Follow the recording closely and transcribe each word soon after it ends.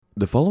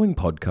The following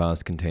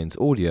podcast contains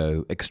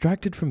audio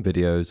extracted from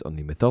videos on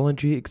the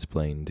Mythology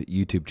Explained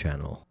YouTube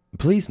channel.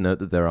 Please note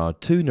that there are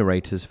two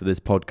narrators for this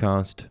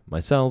podcast,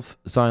 myself,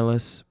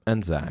 Silas,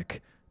 and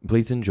Zach.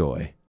 Please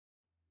enjoy.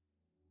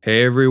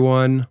 Hey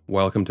everyone,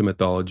 welcome to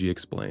Mythology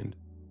Explained.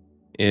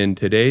 In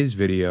today's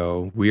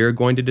video, we are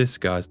going to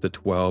discuss the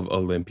 12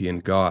 Olympian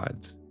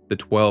gods, the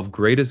 12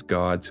 greatest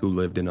gods who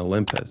lived in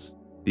Olympus,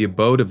 the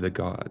abode of the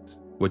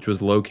gods, which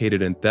was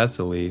located in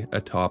Thessaly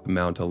atop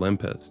Mount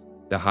Olympus,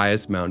 the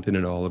highest mountain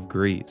in all of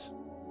Greece.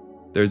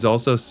 There's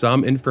also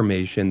some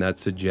information that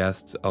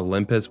suggests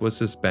Olympus was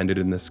suspended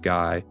in the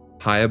sky,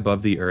 high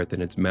above the earth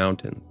and its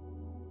mountains.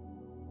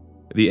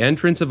 The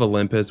entrance of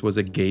Olympus was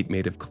a gate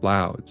made of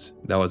clouds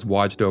that was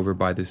watched over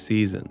by the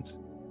seasons,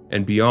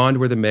 and beyond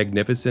were the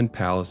magnificent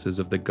palaces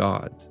of the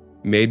gods,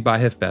 made by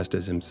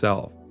Hephaestus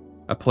himself,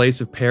 a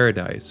place of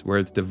paradise where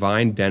its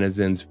divine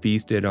denizens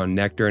feasted on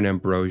nectar and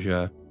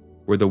ambrosia,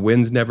 where the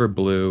winds never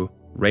blew,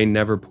 rain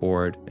never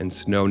poured, and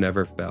snow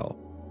never fell.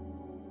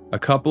 A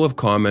couple of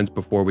comments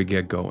before we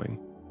get going.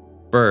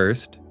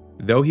 First,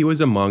 though he was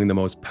among the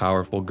most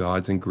powerful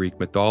gods in Greek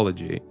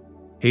mythology,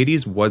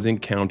 Hades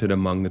wasn't counted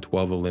among the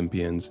 12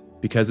 Olympians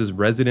because his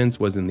residence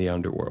was in the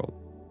underworld.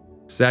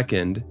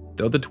 Second,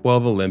 though the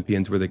 12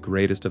 Olympians were the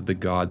greatest of the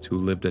gods who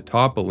lived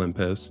atop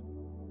Olympus,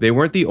 they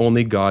weren't the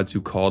only gods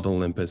who called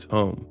Olympus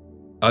home.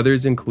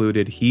 Others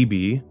included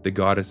Hebe, the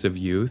goddess of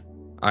youth,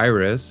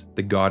 Iris,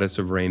 the goddess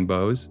of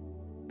rainbows,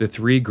 the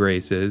three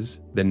Graces,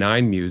 the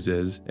 9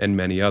 muses, and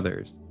many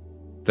others.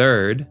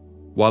 Third,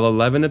 while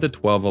 11 of the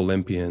 12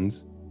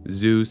 Olympians,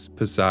 Zeus,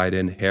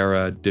 Poseidon,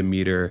 Hera,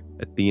 Demeter,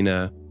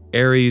 Athena,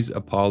 Ares,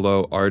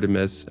 Apollo,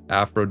 Artemis,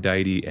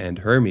 Aphrodite, and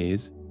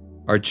Hermes,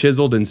 are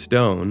chiseled in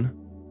stone,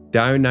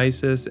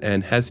 Dionysus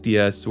and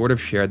Hestia sort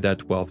of shared that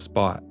 12th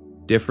spot,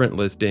 different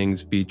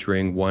listings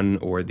featuring one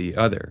or the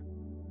other.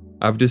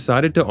 I've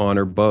decided to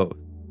honor both,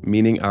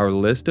 meaning our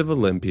list of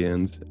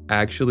Olympians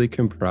actually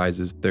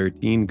comprises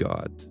 13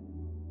 gods.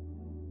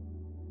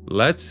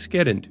 Let's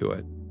get into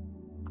it.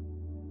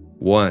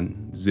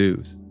 1.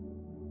 Zeus.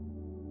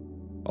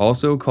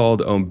 Also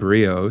called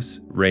Ombrios,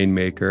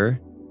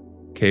 Rainmaker,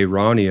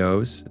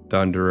 Keraunios,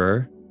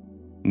 Thunderer,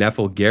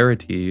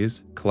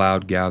 Nephelgeretes,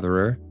 Cloud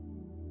Gatherer,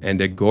 and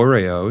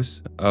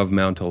Agoraios of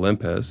Mount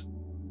Olympus,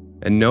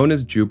 and known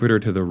as Jupiter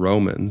to the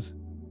Romans,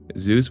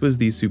 Zeus was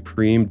the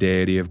supreme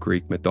deity of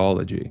Greek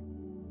mythology.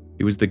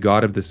 He was the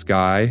god of the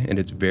sky and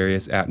its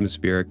various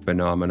atmospheric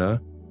phenomena,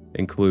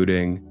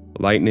 including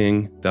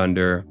lightning,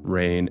 thunder,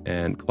 rain,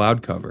 and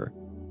cloud cover.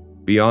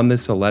 Beyond the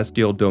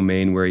celestial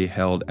domain where he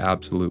held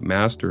absolute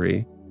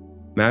mastery,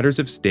 matters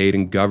of state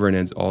and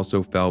governance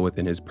also fell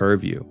within his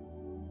purview.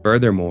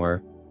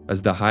 Furthermore,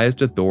 as the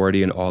highest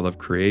authority in all of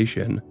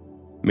creation,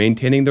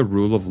 maintaining the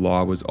rule of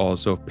law was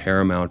also of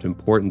paramount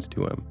importance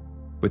to him,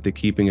 with the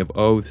keeping of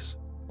oaths,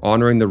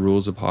 honoring the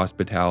rules of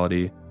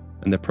hospitality,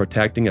 and the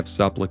protecting of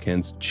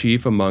supplicants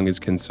chief among his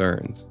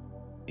concerns.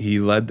 He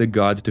led the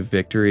gods to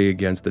victory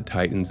against the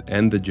Titans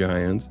and the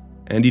giants,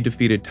 and he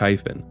defeated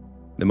Typhon,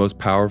 the most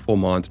powerful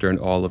monster in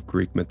all of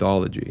Greek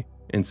mythology,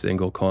 in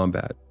single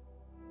combat.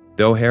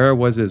 Though Hera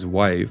was his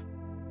wife,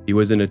 he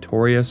was a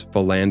notorious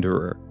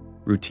philanderer,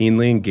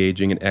 routinely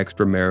engaging in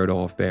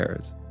extramarital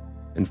affairs.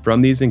 And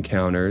from these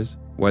encounters,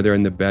 whether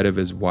in the bed of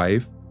his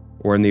wife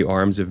or in the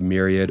arms of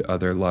myriad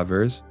other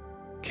lovers,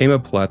 came a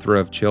plethora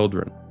of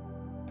children.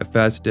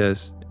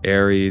 Hephaestus,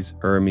 Ares,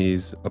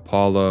 Hermes,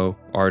 Apollo,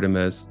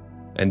 Artemis,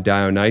 and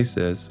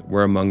Dionysus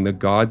were among the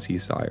gods he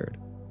sired,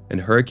 and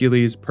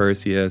Hercules,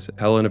 Perseus,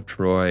 Helen of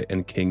Troy,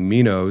 and King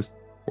Minos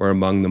were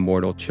among the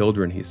mortal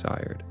children he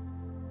sired.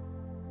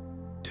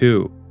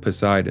 2.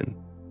 Poseidon.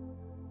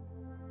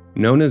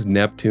 Known as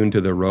Neptune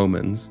to the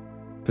Romans,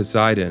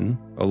 Poseidon,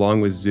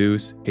 along with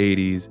Zeus,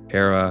 Hades,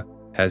 Hera,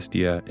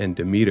 Hestia, and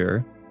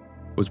Demeter,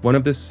 was one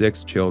of the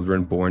 6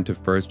 children born to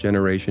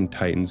first-generation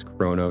Titans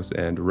Keraunios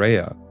and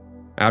Rhea.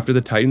 After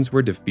the Titans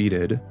were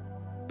defeated,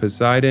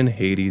 Poseidon,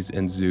 Hades,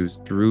 and Zeus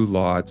drew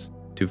lots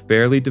to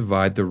fairly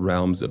divide the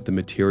realms of the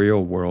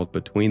material world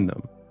between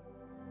them.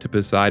 To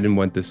Poseidon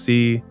went the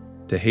sea,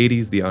 to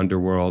Hades the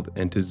underworld,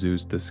 and to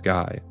Zeus the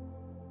sky.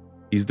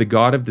 He's the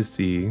god of the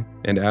sea,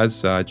 and as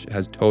such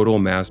has total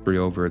mastery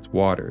over its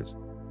waters,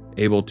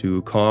 able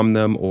to calm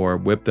them or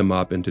whip them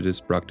up into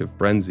destructive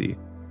frenzy.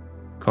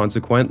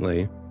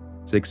 Consequently,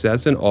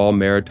 success in all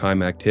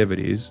maritime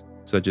activities,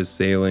 such as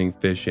sailing,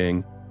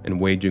 fishing, and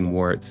waging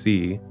war at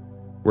sea,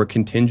 were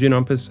contingent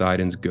on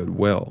Poseidon's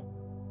goodwill.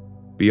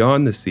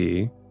 Beyond the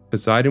sea,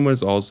 Poseidon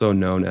was also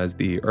known as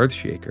the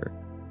Earthshaker,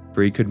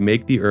 for he could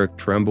make the earth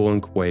tremble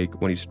and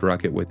quake when he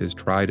struck it with his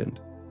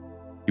trident.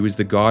 He was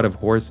the god of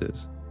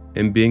horses,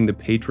 and being the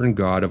patron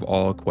god of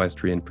all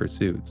equestrian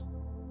pursuits,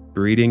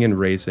 breeding and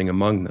racing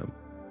among them.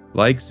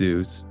 Like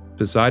Zeus,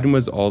 Poseidon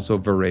was also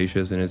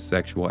voracious in his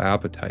sexual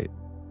appetite.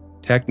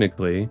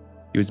 Technically,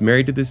 he was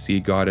married to the sea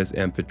goddess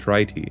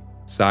Aphrodite,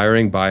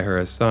 siring by her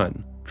a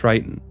son,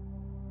 Triton,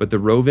 but the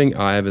roving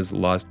eye of his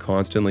lust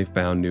constantly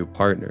found new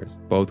partners,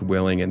 both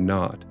willing and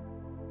not.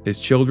 His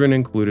children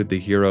included the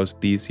heroes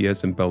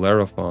Theseus and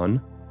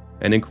Bellerophon,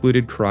 and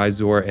included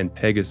Chrysaor and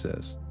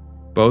Pegasus,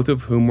 both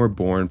of whom were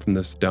born from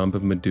the stump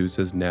of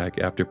Medusa's neck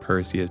after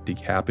Perseus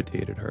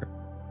decapitated her.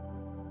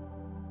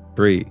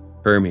 3.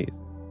 Hermes.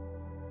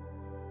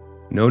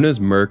 Known as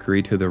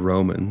Mercury to the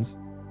Romans,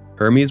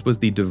 Hermes was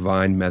the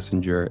divine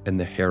messenger and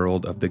the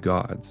herald of the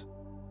gods,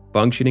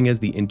 functioning as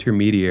the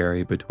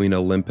intermediary between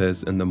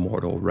Olympus and the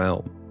mortal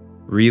realm,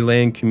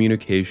 relaying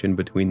communication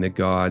between the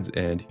gods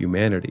and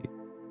humanity.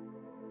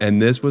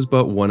 And this was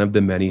but one of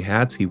the many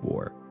hats he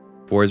wore,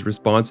 for his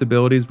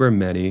responsibilities were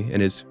many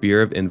and his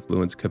sphere of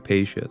influence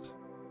capacious.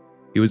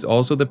 He was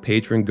also the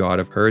patron god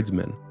of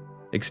herdsmen,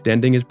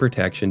 extending his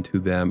protection to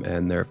them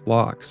and their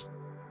flocks.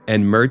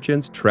 And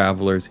merchants,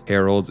 travelers,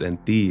 heralds,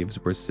 and thieves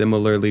were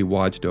similarly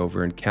watched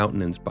over and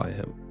countenanced by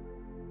him.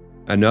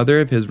 Another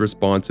of his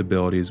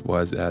responsibilities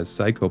was as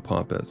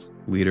psychopompus,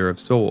 leader of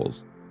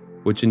souls,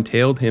 which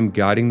entailed him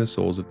guiding the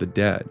souls of the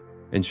dead,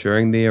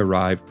 ensuring they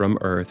arrived from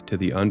earth to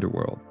the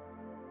underworld.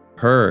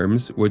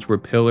 Herms, which were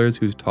pillars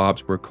whose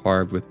tops were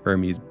carved with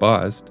Hermes'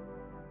 bust,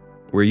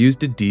 were used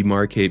to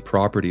demarcate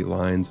property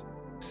lines,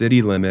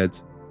 city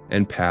limits,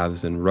 and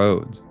paths and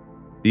roads.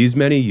 These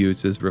many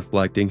uses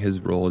reflecting his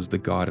role as the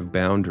god of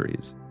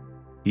boundaries.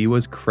 He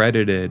was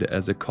credited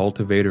as a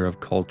cultivator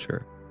of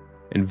culture,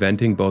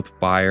 inventing both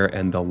fire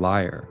and the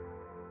lyre,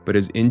 but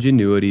his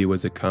ingenuity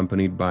was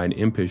accompanied by an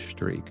impish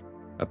streak,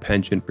 a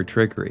penchant for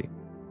trickery.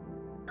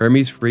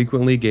 Hermes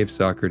frequently gave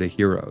succor to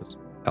heroes,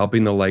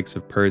 helping the likes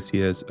of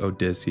Perseus,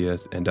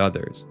 Odysseus, and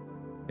others.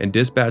 And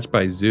dispatched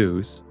by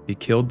Zeus, he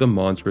killed the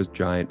monstrous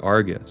giant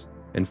Argus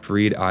and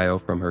freed Io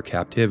from her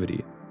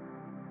captivity.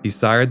 He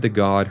sired the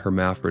god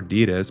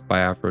Hermaphroditus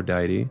by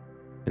Aphrodite,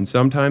 and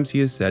sometimes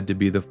he is said to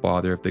be the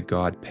father of the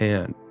god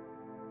Pan.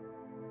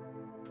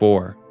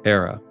 4.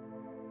 Hera.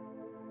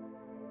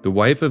 The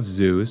wife of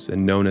Zeus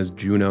and known as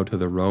Juno to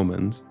the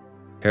Romans,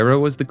 Hera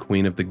was the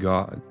queen of the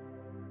gods.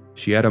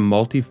 She had a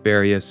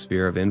multifarious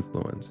sphere of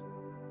influence,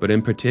 but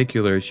in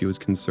particular she was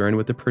concerned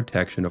with the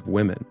protection of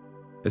women,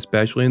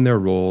 especially in their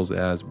roles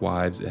as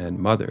wives and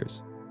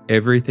mothers,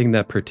 everything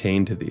that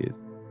pertained to these.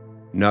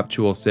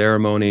 Nuptial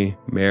ceremony,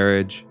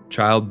 marriage,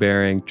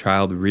 childbearing,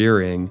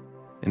 child-rearing,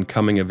 and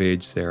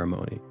coming-of-age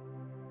ceremony.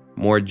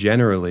 More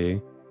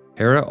generally,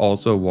 Hera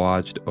also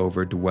watched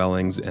over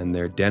dwellings and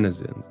their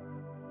denizens,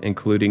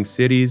 including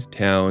cities,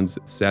 towns,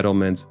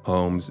 settlements,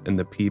 homes, and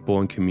the people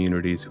and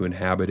communities who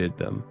inhabited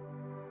them.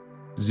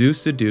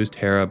 Zeus seduced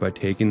Hera by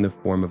taking the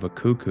form of a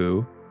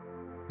cuckoo,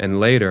 and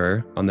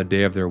later, on the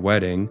day of their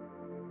wedding,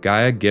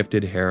 Gaia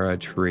gifted Hera a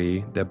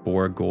tree that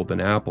bore golden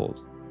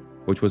apples,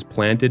 which was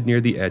planted near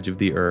the edge of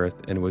the earth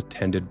and was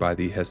tended by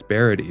the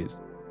Hesperides.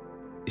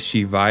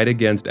 She vied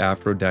against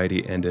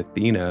Aphrodite and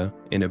Athena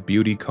in a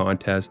beauty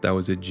contest that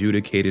was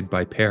adjudicated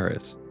by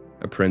Paris,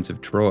 a prince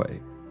of Troy.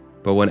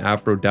 But when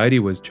Aphrodite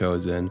was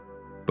chosen,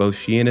 both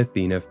she and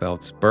Athena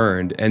felt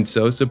spurned and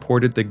so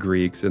supported the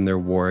Greeks in their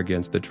war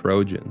against the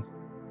Trojans.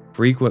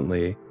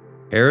 Frequently,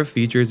 Hera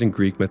features in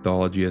Greek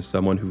mythology as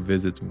someone who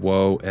visits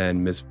woe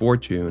and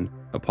misfortune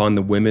upon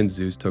the women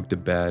Zeus took to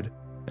bed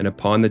and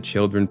upon the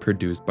children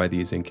produced by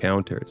these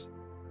encounters.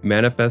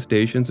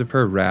 Manifestations of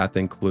her wrath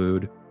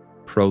include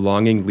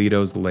prolonging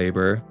Leto's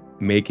labor,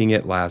 making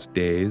it last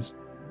days,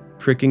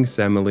 tricking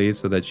Semele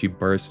so that she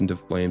burst into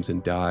flames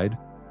and died,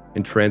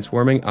 and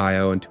transforming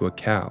Io into a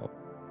cow,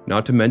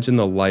 not to mention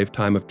the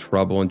lifetime of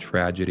trouble and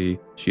tragedy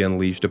she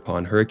unleashed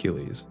upon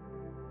Hercules.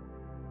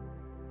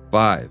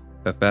 5.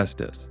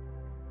 Hephaestus.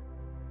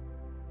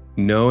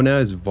 Known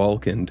as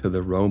Vulcan to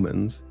the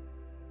Romans,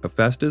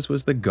 Hephaestus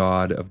was the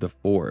god of the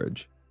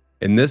forge.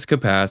 In this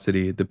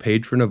capacity, the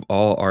patron of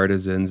all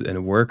artisans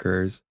and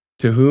workers,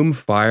 to whom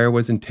fire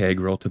was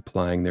integral to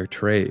plying their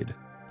trade,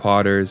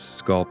 potters,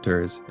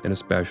 sculptors, and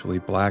especially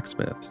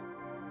blacksmiths.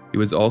 He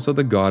was also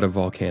the god of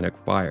volcanic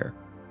fire.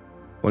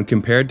 When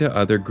compared to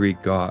other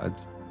Greek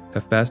gods,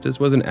 Hephaestus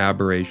was an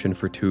aberration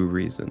for two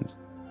reasons.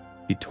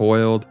 He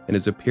toiled, and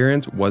his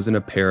appearance wasn't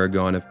a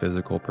paragon of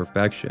physical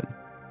perfection.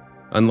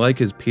 Unlike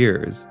his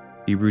peers,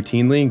 he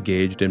routinely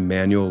engaged in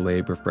manual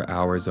labor for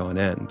hours on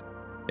end,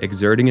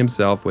 exerting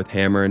himself with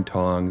hammer and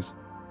tongs,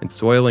 and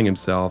soiling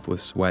himself with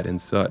sweat and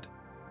soot.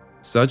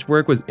 Such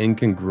work was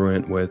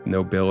incongruent with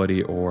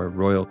nobility or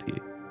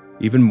royalty,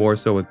 even more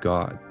so with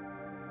gods.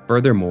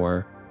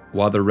 Furthermore,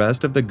 while the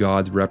rest of the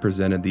gods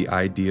represented the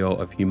ideal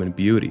of human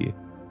beauty,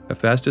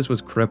 Hephaestus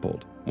was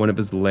crippled, one of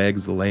his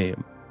legs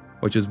lame,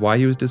 which is why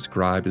he was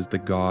described as the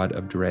god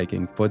of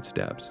dragging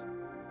footsteps.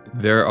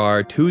 There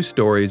are two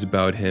stories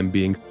about him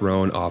being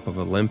thrown off of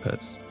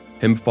Olympus,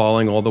 him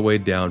falling all the way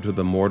down to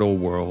the mortal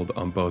world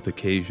on both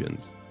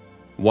occasions.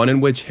 One in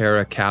which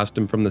Hera cast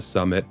him from the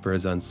summit for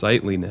his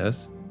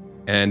unsightliness,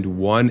 and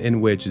one in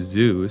which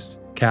Zeus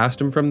cast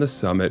him from the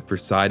summit for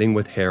siding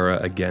with Hera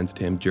against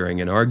him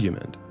during an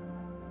argument.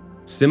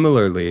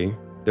 Similarly,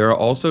 there are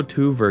also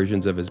two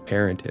versions of his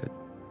parentage.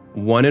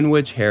 One in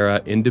which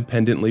Hera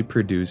independently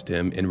produced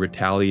him in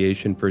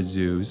retaliation for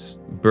Zeus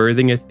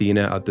birthing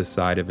Athena out the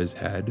side of his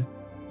head,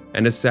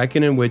 and a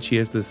second in which he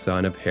is the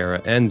son of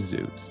Hera and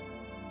Zeus.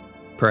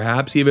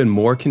 Perhaps even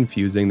more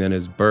confusing than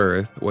his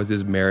birth was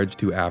his marriage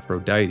to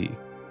Aphrodite,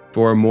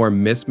 for a more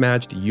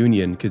mismatched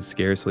union could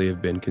scarcely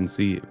have been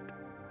conceived.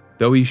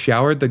 Though he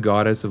showered the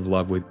goddess of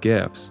love with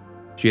gifts,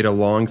 she had a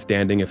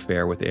long-standing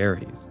affair with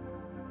Ares.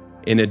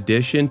 In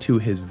addition to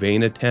his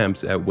vain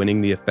attempts at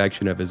winning the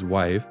affection of his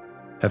wife,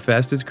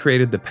 Hephaestus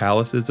created the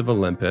palaces of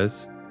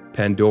Olympus,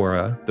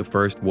 Pandora, the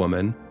first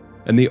woman,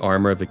 and the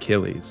armor of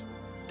Achilles,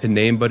 to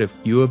name but a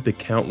few of the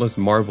countless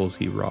marvels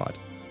he wrought.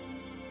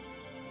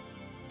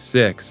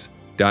 6.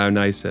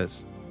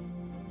 Dionysus.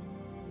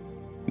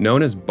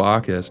 Known as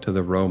Bacchus to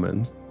the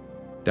Romans,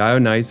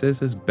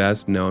 Dionysus is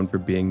best known for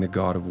being the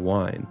god of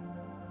wine,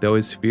 though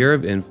his sphere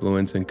of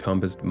influence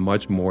encompassed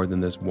much more than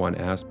this one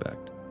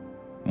aspect.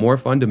 More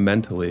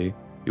fundamentally,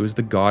 he was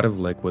the god of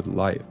liquid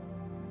life,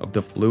 of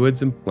the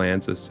fluids and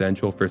plants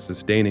essential for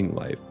sustaining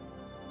life.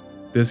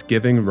 This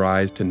giving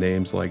rise to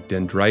names like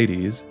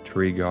Dendrites,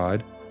 tree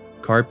god,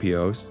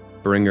 Carpios,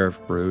 bringer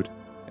of fruit,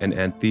 and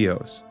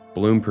Antheos,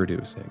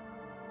 bloom-producing.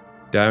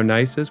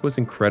 Dionysus was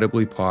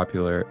incredibly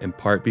popular in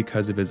part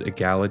because of his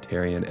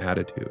egalitarian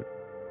attitude.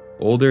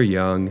 Old or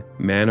young,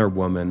 man or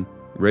woman,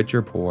 rich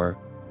or poor,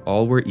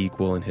 all were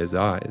equal in his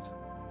eyes,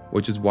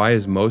 which is why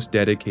his most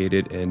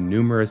dedicated and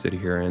numerous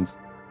adherents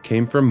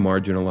came from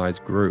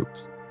marginalized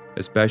groups,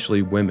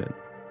 especially women,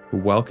 who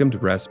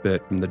welcomed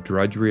respite from the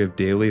drudgery of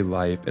daily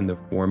life in the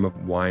form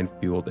of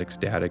wine-fueled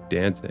ecstatic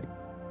dancing.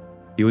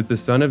 He was the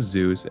son of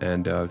Zeus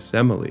and of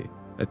Semele,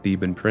 a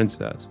Theban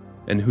princess,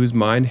 in whose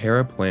mind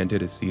Hera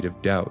planted a seed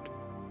of doubt,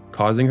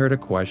 causing her to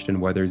question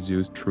whether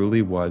Zeus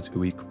truly was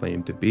who he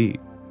claimed to be.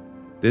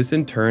 This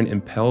in turn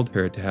impelled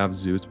her to have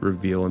Zeus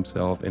reveal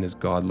himself in his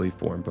godly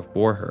form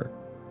before her,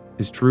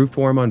 his true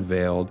form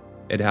unveiled,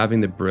 and having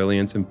the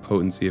brilliance and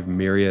potency of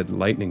myriad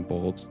lightning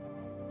bolts.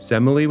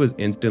 Semele was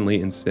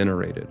instantly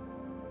incinerated.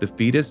 The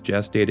fetus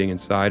gestating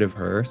inside of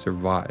her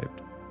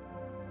survived.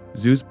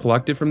 Zeus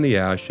plucked it from the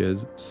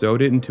ashes,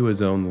 sewed it into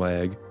his own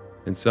leg,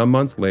 and some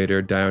months later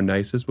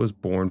Dionysus was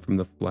born from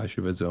the flesh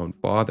of his own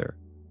father.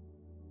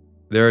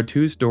 There are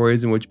two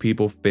stories in which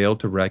people fail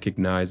to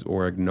recognize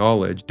or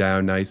acknowledge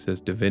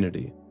Dionysus'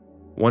 divinity.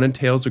 One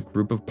entails a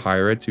group of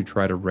pirates who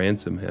try to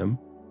ransom him.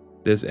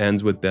 This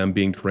ends with them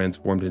being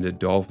transformed into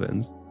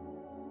dolphins.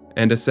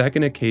 And a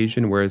second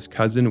occasion where his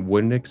cousin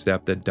wouldn't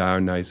accept that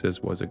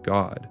Dionysus was a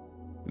god.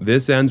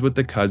 This ends with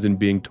the cousin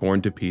being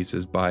torn to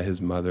pieces by his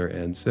mother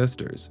and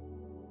sisters.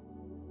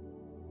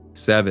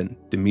 7.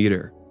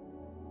 Demeter.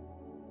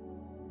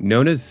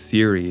 Known as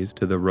Ceres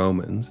to the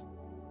Romans,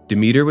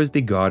 Demeter was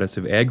the goddess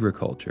of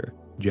agriculture,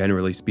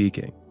 generally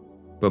speaking,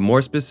 but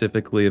more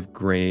specifically of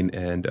grain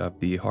and of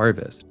the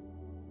harvest.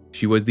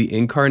 She was the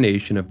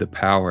incarnation of the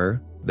power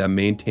that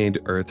maintained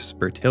Earth's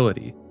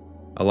fertility,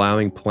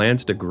 allowing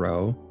plants to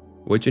grow,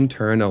 which in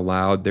turn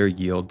allowed their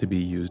yield to be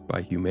used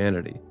by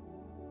humanity.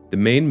 The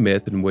main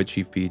myth in which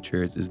she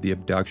features is the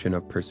abduction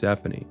of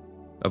Persephone,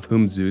 of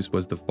whom Zeus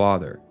was the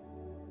father.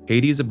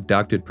 Hades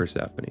abducted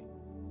Persephone,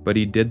 but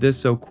he did this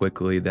so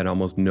quickly that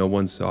almost no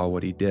one saw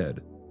what he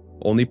did,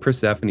 only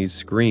Persephone's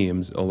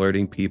screams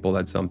alerting people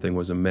that something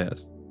was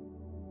amiss.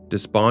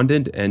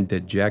 Despondent and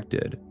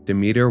dejected,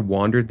 Demeter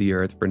wandered the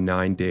earth for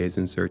 9 days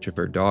in search of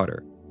her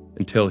daughter,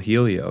 until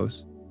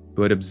Helios,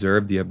 who had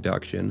observed the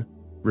abduction,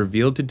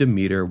 revealed to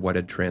Demeter what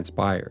had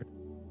transpired.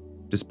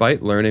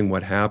 Despite learning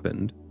what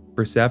happened,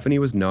 Persephone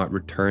was not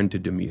returned to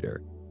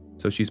Demeter,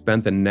 so she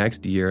spent the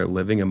next year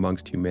living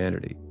amongst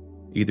humanity,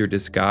 either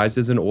disguised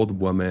as an old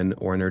woman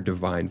or in her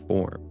divine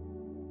form.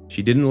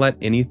 She didn't let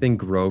anything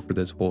grow for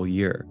this whole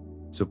year,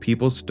 so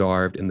people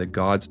starved and the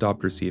gods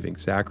stopped receiving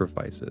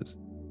sacrifices.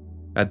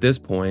 At this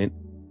point,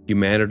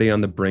 humanity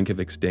on the brink of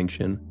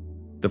extinction,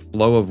 the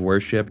flow of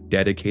worship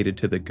dedicated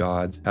to the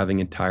gods having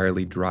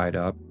entirely dried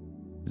up,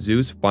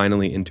 Zeus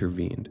finally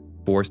intervened,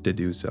 forced to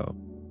do so.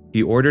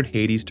 He ordered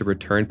Hades to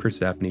return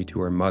Persephone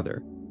to her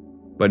mother,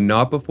 but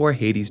not before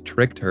Hades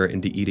tricked her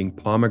into eating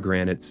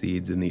pomegranate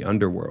seeds in the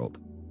underworld,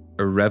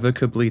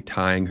 irrevocably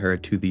tying her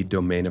to the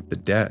domain of the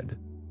dead.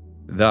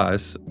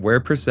 Thus, where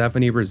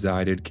Persephone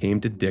resided came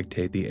to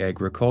dictate the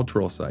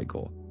agricultural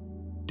cycle.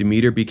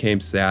 Demeter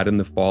became sad in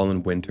the fall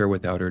and winter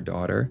without her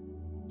daughter,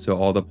 so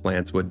all the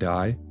plants would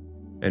die,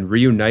 and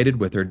reunited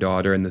with her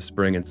daughter in the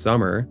spring and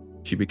summer,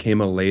 she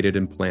became elated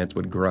and plants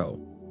would grow.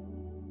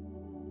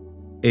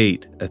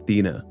 8.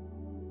 Athena.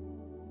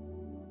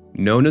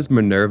 Known as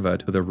Minerva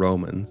to the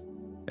Romans,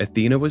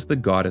 Athena was the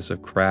goddess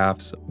of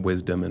crafts,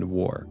 wisdom, and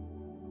war.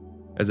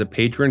 As a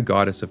patron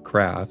goddess of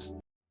crafts,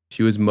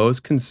 she was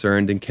most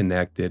concerned and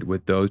connected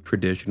with those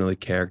traditionally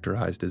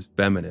characterized as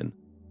feminine,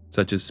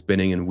 such as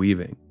spinning and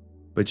weaving,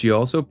 but she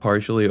also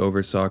partially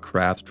oversaw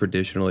crafts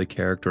traditionally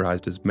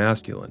characterized as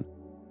masculine,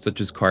 such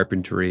as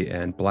carpentry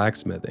and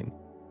blacksmithing,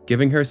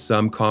 giving her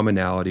some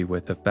commonality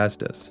with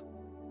Hephaestus.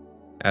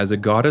 As a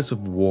goddess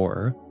of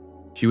war,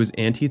 she was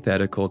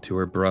antithetical to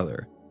her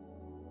brother.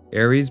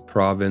 Ares'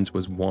 province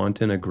was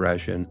wanton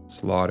aggression,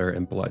 slaughter,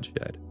 and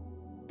bloodshed,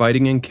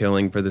 fighting and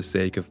killing for the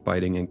sake of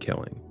fighting and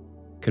killing.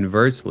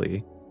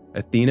 Conversely,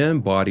 Athena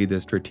embodied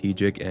the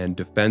strategic and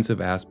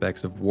defensive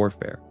aspects of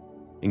warfare.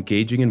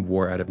 engaging in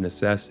war out of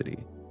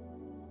necessity.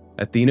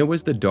 Athena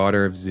was the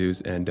daughter of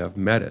Zeus and of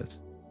Metis,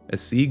 a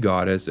sea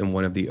goddess and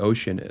one of the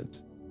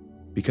Oceanids.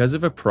 Because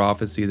of a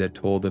prophecy that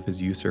told of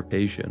his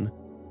usurpation,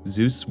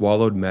 Zeus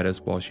swallowed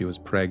Metis while she was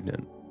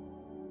pregnant.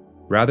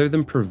 Rather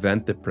than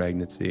prevent the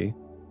pregnancy,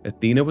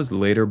 Athena was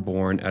later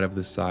born out of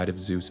the side of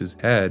Zeus's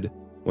head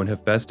when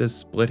Hephaestus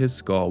split his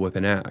skull with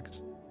an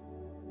axe.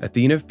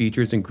 Athena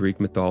features in Greek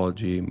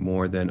mythology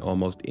more than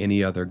almost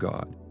any other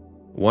god,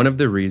 one of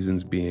the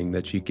reasons being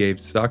that she gave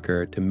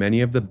succor to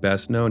many of the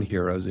best-known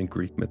heroes in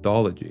Greek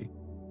mythology,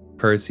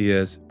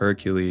 Perseus,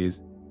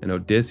 Hercules, and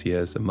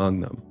Odysseus among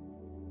them.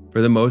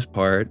 For the most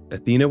part,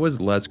 Athena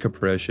was less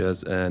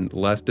capricious and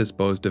less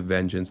disposed to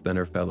vengeance than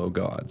her fellow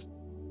gods,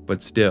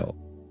 but still,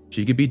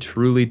 she could be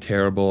truly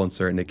terrible on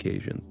certain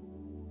occasions.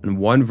 In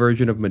one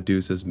version of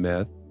Medusa's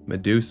myth,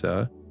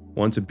 Medusa,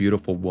 once a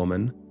beautiful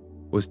woman,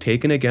 was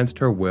taken against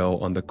her will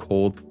on the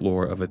cold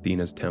floor of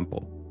Athena's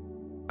temple.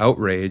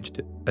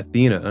 Outraged,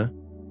 Athena,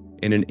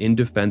 in an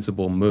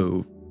indefensible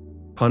move,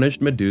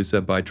 punished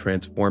Medusa by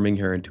transforming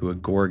her into a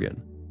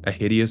gorgon, a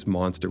hideous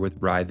monster with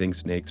writhing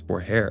snakes for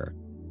hair.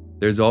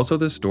 There's also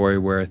the story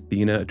where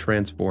Athena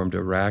transformed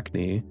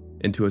Arachne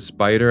into a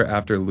spider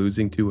after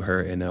losing to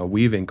her in a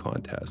weaving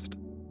contest.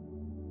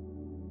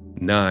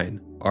 9.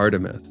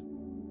 Artemis.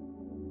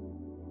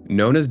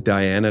 Known as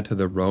Diana to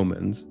the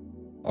Romans,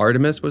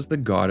 Artemis was the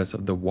goddess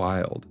of the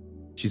wild.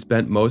 She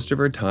spent most of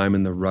her time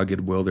in the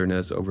rugged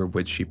wilderness over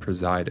which she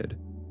presided,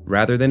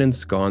 rather than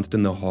ensconced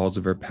in the halls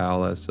of her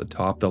palace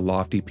atop the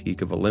lofty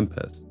peak of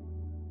Olympus.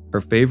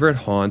 Her favorite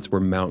haunts were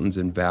mountains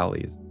and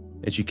valleys,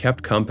 and she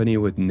kept company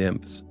with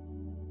nymphs.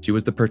 She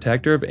was the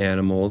protector of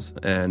animals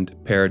and,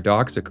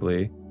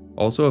 paradoxically,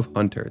 also of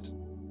hunters,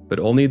 but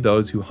only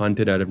those who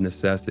hunted out of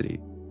necessity,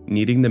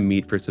 needing the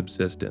meat for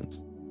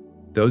subsistence.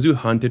 Those who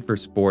hunted for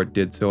sport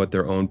did so at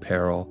their own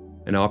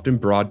peril and often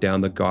brought down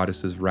the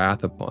goddess's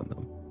wrath upon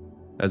them.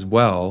 As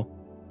well,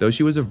 though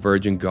she was a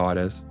virgin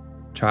goddess,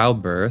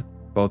 childbirth,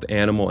 both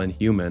animal and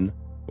human,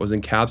 was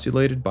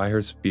encapsulated by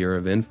her sphere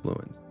of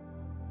influence.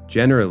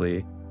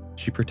 Generally,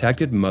 she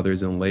protected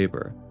mothers in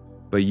labor,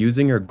 but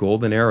using her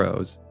golden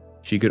arrows,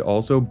 she could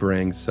also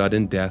bring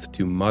sudden death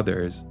to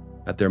mothers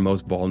at their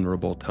most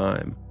vulnerable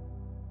time.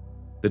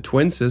 The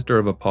twin sister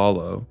of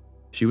Apollo,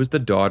 she was the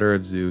daughter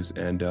of Zeus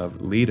and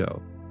of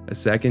Leto, a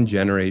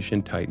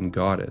second-generation Titan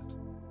goddess.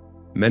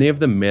 Many of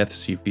the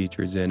myths she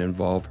features in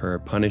involve her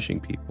punishing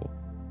people.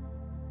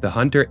 The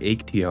hunter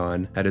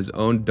Actaeon had his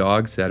own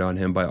dog set on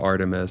him by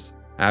Artemis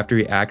after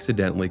he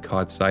accidentally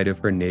caught sight of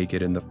her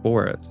naked in the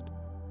forest.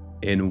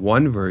 In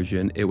one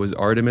version, it was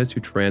Artemis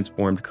who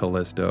transformed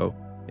Callisto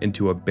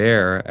into a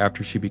bear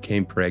after she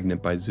became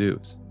pregnant by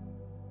Zeus.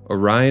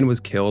 Orion was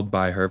killed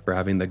by her for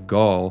having the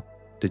gall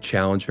to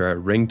challenge her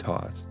at ring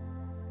toss,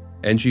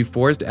 and she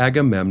forced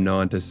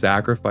Agamemnon to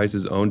sacrifice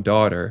his own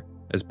daughter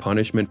as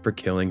punishment for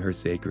killing her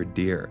sacred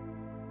deer.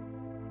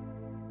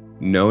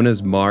 Known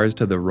as Mars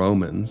to the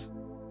Romans,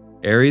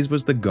 Ares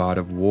was the god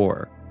of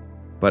war,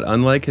 but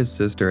unlike his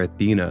sister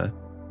Athena,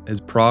 his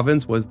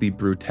province was the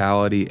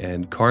brutality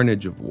and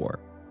carnage of war,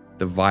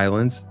 the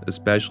violence,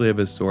 especially of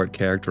a sort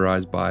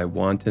characterized by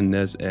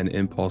wantonness and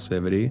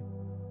impulsivity,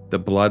 the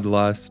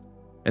bloodlust,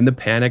 and the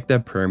panic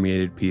that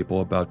permeated people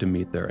about to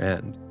meet their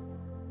end.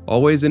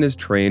 Always in his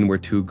train were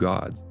two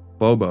gods,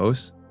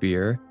 Phobos,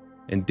 fear,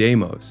 and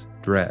Deimos,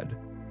 dread,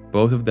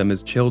 both of them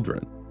as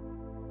children.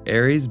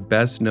 Ares'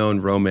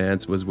 best-known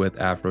romance was with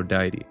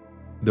Aphrodite,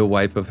 the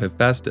wife of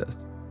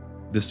Hephaestus.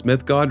 The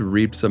smith god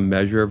reaped some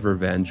measure of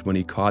revenge when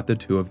he caught the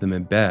two of them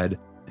in bed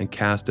and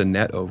cast a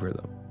net over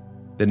them.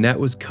 The net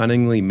was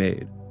cunningly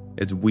made,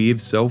 its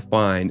weave so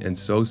fine and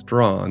so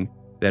strong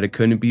that it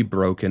couldn't be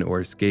broken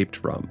or escaped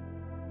from.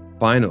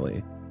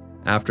 Finally,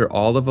 after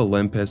all of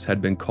Olympus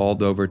had been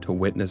called over to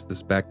witness the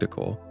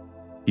spectacle,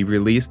 he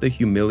released the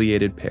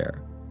humiliated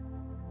pair.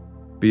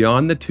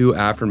 Beyond the two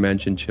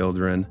aforementioned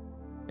children,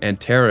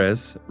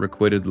 Antares,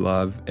 requited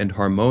love, and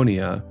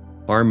Harmonia,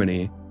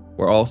 harmony,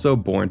 were also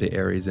born to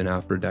Ares and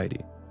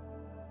Aphrodite.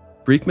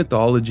 Greek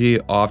mythology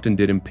often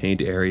didn't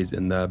paint Ares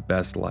in the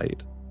best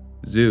light.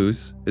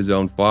 Zeus, his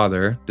own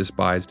father,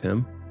 despised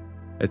him.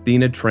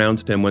 Athena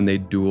trounced him when they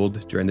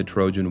dueled during the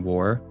Trojan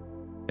War,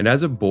 and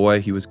as a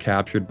boy he was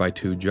captured by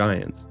two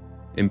giants,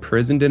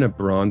 imprisoned in a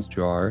bronze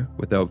jar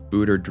without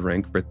food or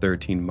drink for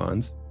 13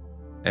 months,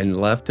 and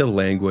left to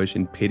languish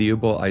in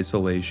pitiable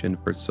isolation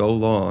for so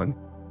long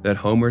that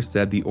Homer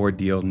said the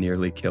ordeal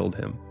nearly killed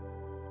him.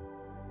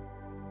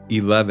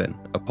 11.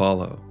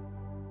 Apollo.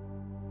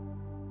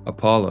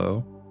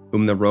 Apollo,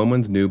 whom the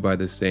Romans knew by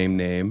the same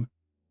name,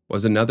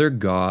 was another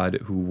god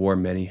who wore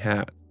many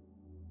hats,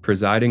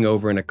 presiding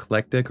over an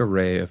eclectic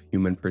array of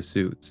human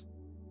pursuits: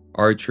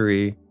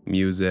 archery,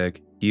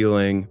 music,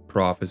 healing,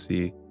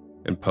 prophecy,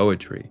 and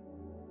poetry.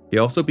 He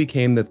also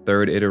became the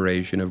third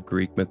iteration of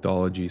Greek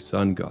mythology's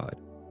sun god,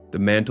 the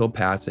mantle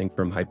passing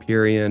from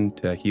Hyperion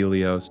to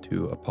Helios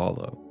to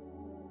Apollo.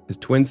 His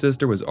twin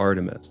sister was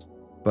Artemis,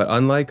 but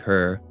unlike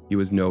her, he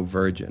was no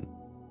virgin,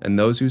 and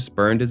those who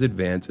spurned his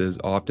advances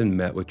often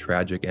met with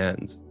tragic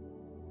ends.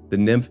 The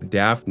nymph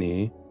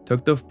Daphne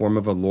took the form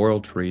of a laurel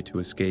tree to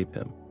escape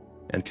him,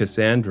 and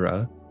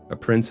Cassandra, a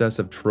princess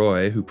of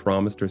Troy who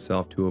promised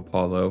herself to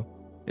Apollo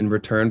in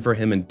return for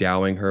him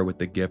endowing her with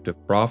the gift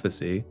of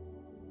prophecy,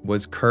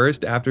 was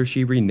cursed after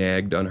she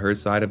reneged on her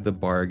side of the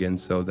bargain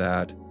so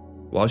that,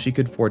 while she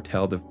could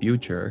foretell the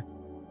future,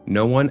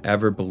 no one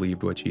ever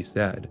believed what she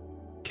said,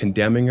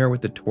 condemning her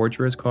with the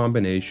torturous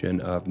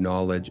combination of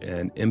knowledge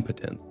and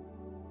impotence.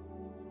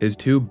 His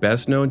two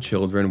best-known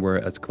children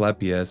were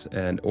Asclepius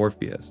and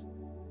Orpheus.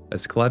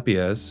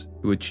 Asclepius,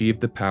 who achieved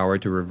the power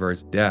to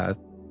reverse death,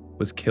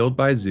 was killed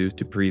by Zeus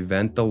to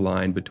prevent the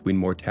line between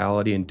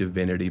mortality and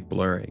divinity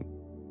blurring.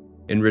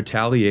 In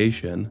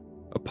retaliation,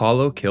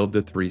 Apollo killed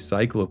the three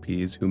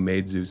Cyclopes who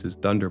made Zeus's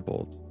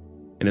thunderbolts.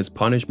 And as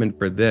punishment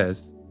for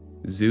this,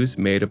 Zeus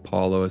made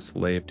Apollo a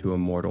slave to a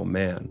mortal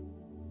man.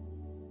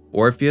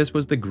 Orpheus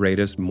was the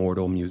greatest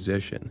mortal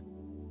musician,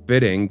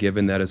 fitting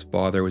given that his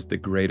father was the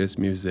greatest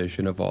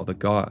musician of all the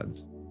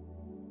gods.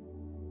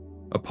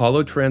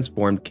 Apollo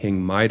transformed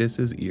King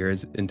Midas's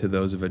ears into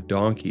those of a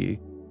donkey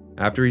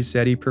after he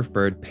said he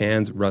preferred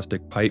Pan's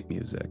rustic pipe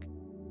music,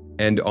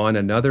 and on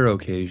another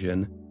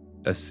occasion,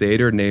 a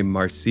satyr named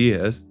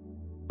Marsyas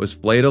was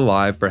flayed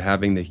alive for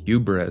having the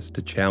hubris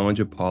to challenge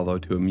Apollo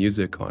to a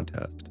music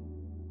contest.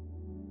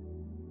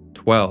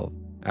 12.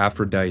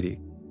 Aphrodite.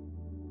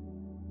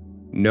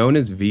 Known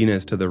as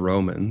Venus to the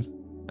Romans,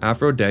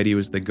 Aphrodite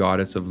was the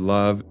goddess of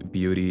love,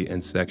 beauty,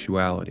 and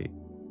sexuality.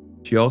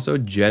 She also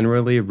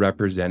generally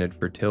represented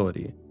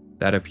fertility,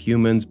 that of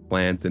humans,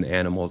 plants, and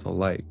animals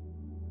alike.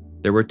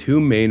 There were two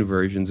main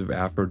versions of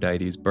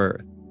Aphrodite's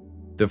birth.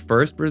 The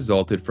first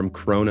resulted from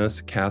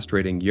Cronus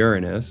castrating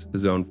Uranus,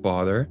 his own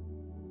father.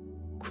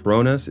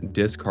 Cronus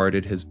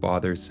discarded his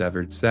father's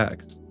severed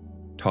sex,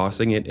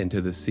 tossing it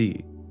into the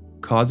sea,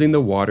 causing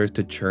the waters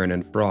to churn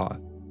and froth.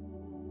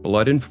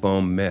 Blood and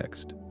foam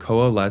mixed,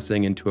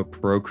 coalescing into a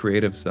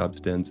procreative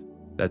substance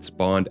that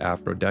spawned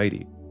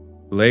Aphrodite.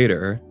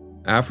 Later,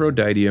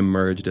 Aphrodite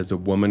emerged as a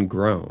woman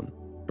grown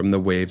from the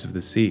waves of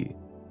the sea,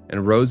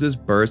 and roses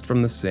burst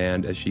from the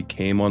sand as she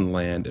came on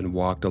land and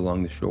walked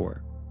along the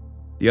shore.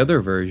 The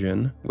other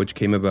version, which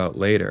came about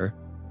later,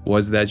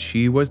 was that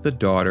she was the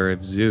daughter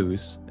of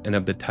Zeus and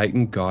of the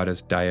Titan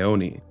goddess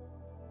Dione.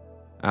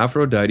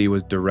 Aphrodite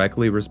was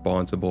directly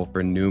responsible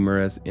for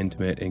numerous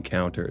intimate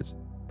encounters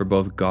for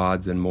both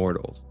gods and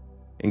mortals,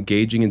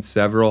 engaging in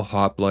several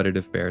hot-blooded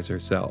affairs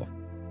herself.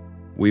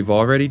 We've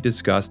already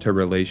discussed her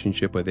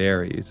relationship with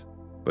Ares,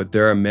 but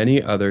there are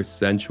many other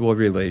sensual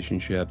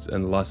relationships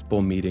and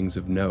lustful meetings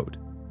of note.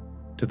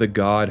 To the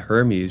god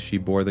Hermes she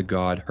bore the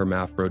god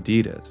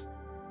Hermaphroditus,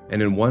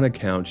 and in one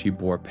account she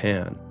bore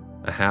Pan,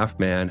 a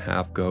half-man,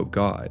 half-goat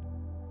god.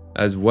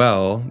 As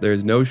well, there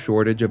is no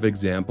shortage of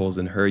examples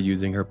in her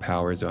using her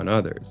powers on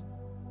others.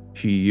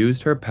 She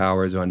used her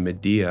powers on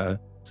Medea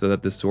so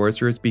that the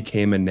sorceress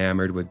became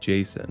enamored with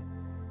Jason,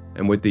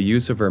 and with the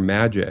use of her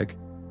magic,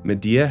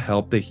 Medea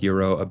helped the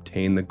hero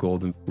obtain the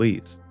Golden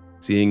Fleece,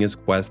 seeing his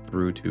quest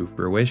through to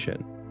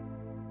fruition.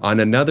 On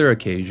another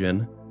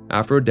occasion,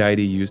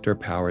 Aphrodite used her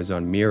powers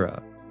on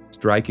Mira,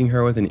 striking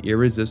her with an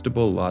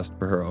irresistible lust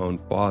for her own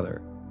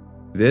father.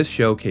 This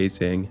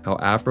showcasing how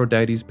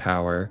Aphrodite's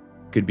power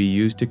could be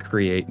used to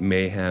create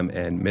mayhem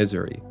and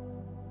misery.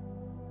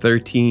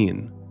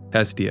 13.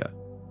 Hestia.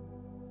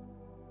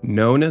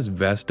 Known as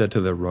Vesta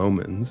to the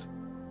Romans,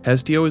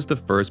 Hestia was the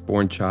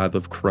firstborn child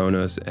of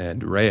Cronus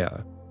and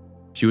Rhea.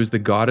 She was the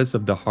goddess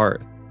of the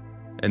hearth,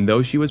 and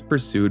though she was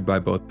pursued by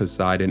both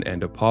Poseidon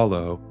and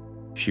Apollo,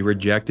 she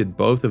rejected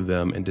both of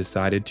them and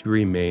decided to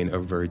remain a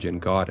virgin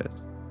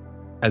goddess.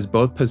 As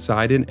both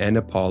Poseidon and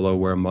Apollo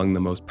were among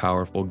the most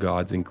powerful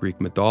gods in Greek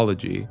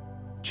mythology,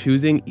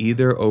 choosing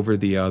either over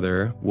the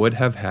other would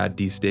have had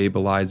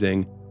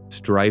destabilizing,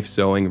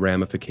 strife-sowing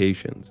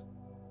ramifications.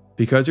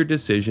 Because her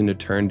decision to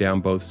turn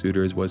down both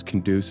suitors was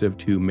conducive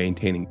to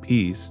maintaining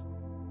peace,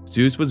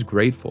 Zeus was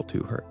grateful to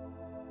her.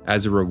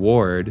 As a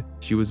reward,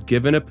 she was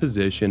given a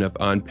position of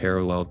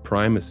unparalleled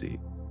primacy.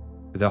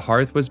 The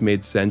hearth was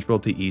made central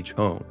to each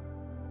home,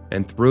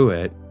 and through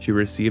it, she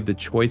received the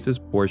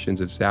choicest portions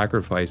of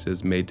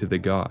sacrifices made to the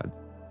gods.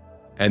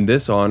 And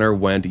this honor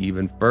went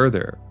even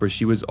further, for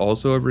she was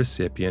also a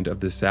recipient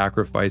of the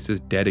sacrifices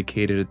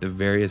dedicated at the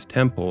various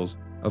temples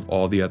of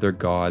all the other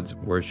gods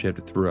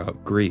worshipped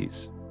throughout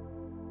Greece.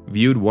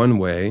 Viewed one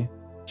way,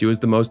 she was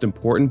the most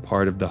important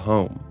part of the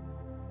home.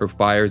 Her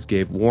fires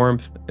gave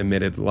warmth,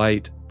 emitted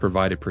light,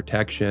 provided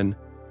protection,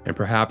 and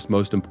perhaps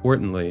most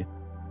importantly,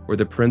 were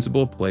the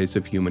principal place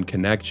of human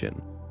connection,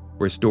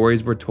 where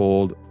stories were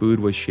told, food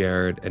was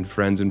shared, and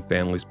friends and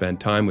family spent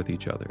time with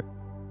each other.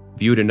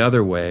 Viewed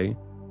another way,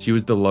 she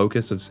was the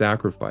locus of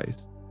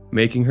sacrifice,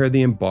 making her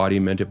the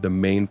embodiment of the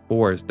main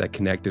force that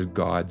connected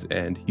gods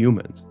and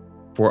humans.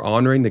 For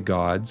honoring the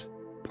gods,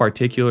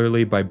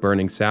 particularly by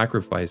burning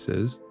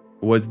sacrifices,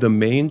 was the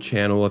main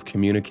channel of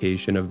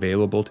communication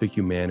available to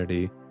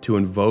humanity to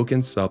invoke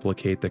and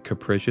supplicate the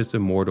capricious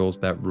immortals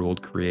that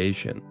ruled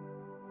creation.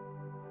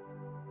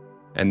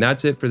 And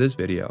that's it for this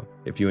video.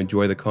 If you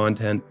enjoy the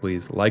content,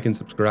 please like and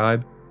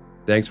subscribe.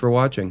 Thanks for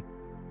watching.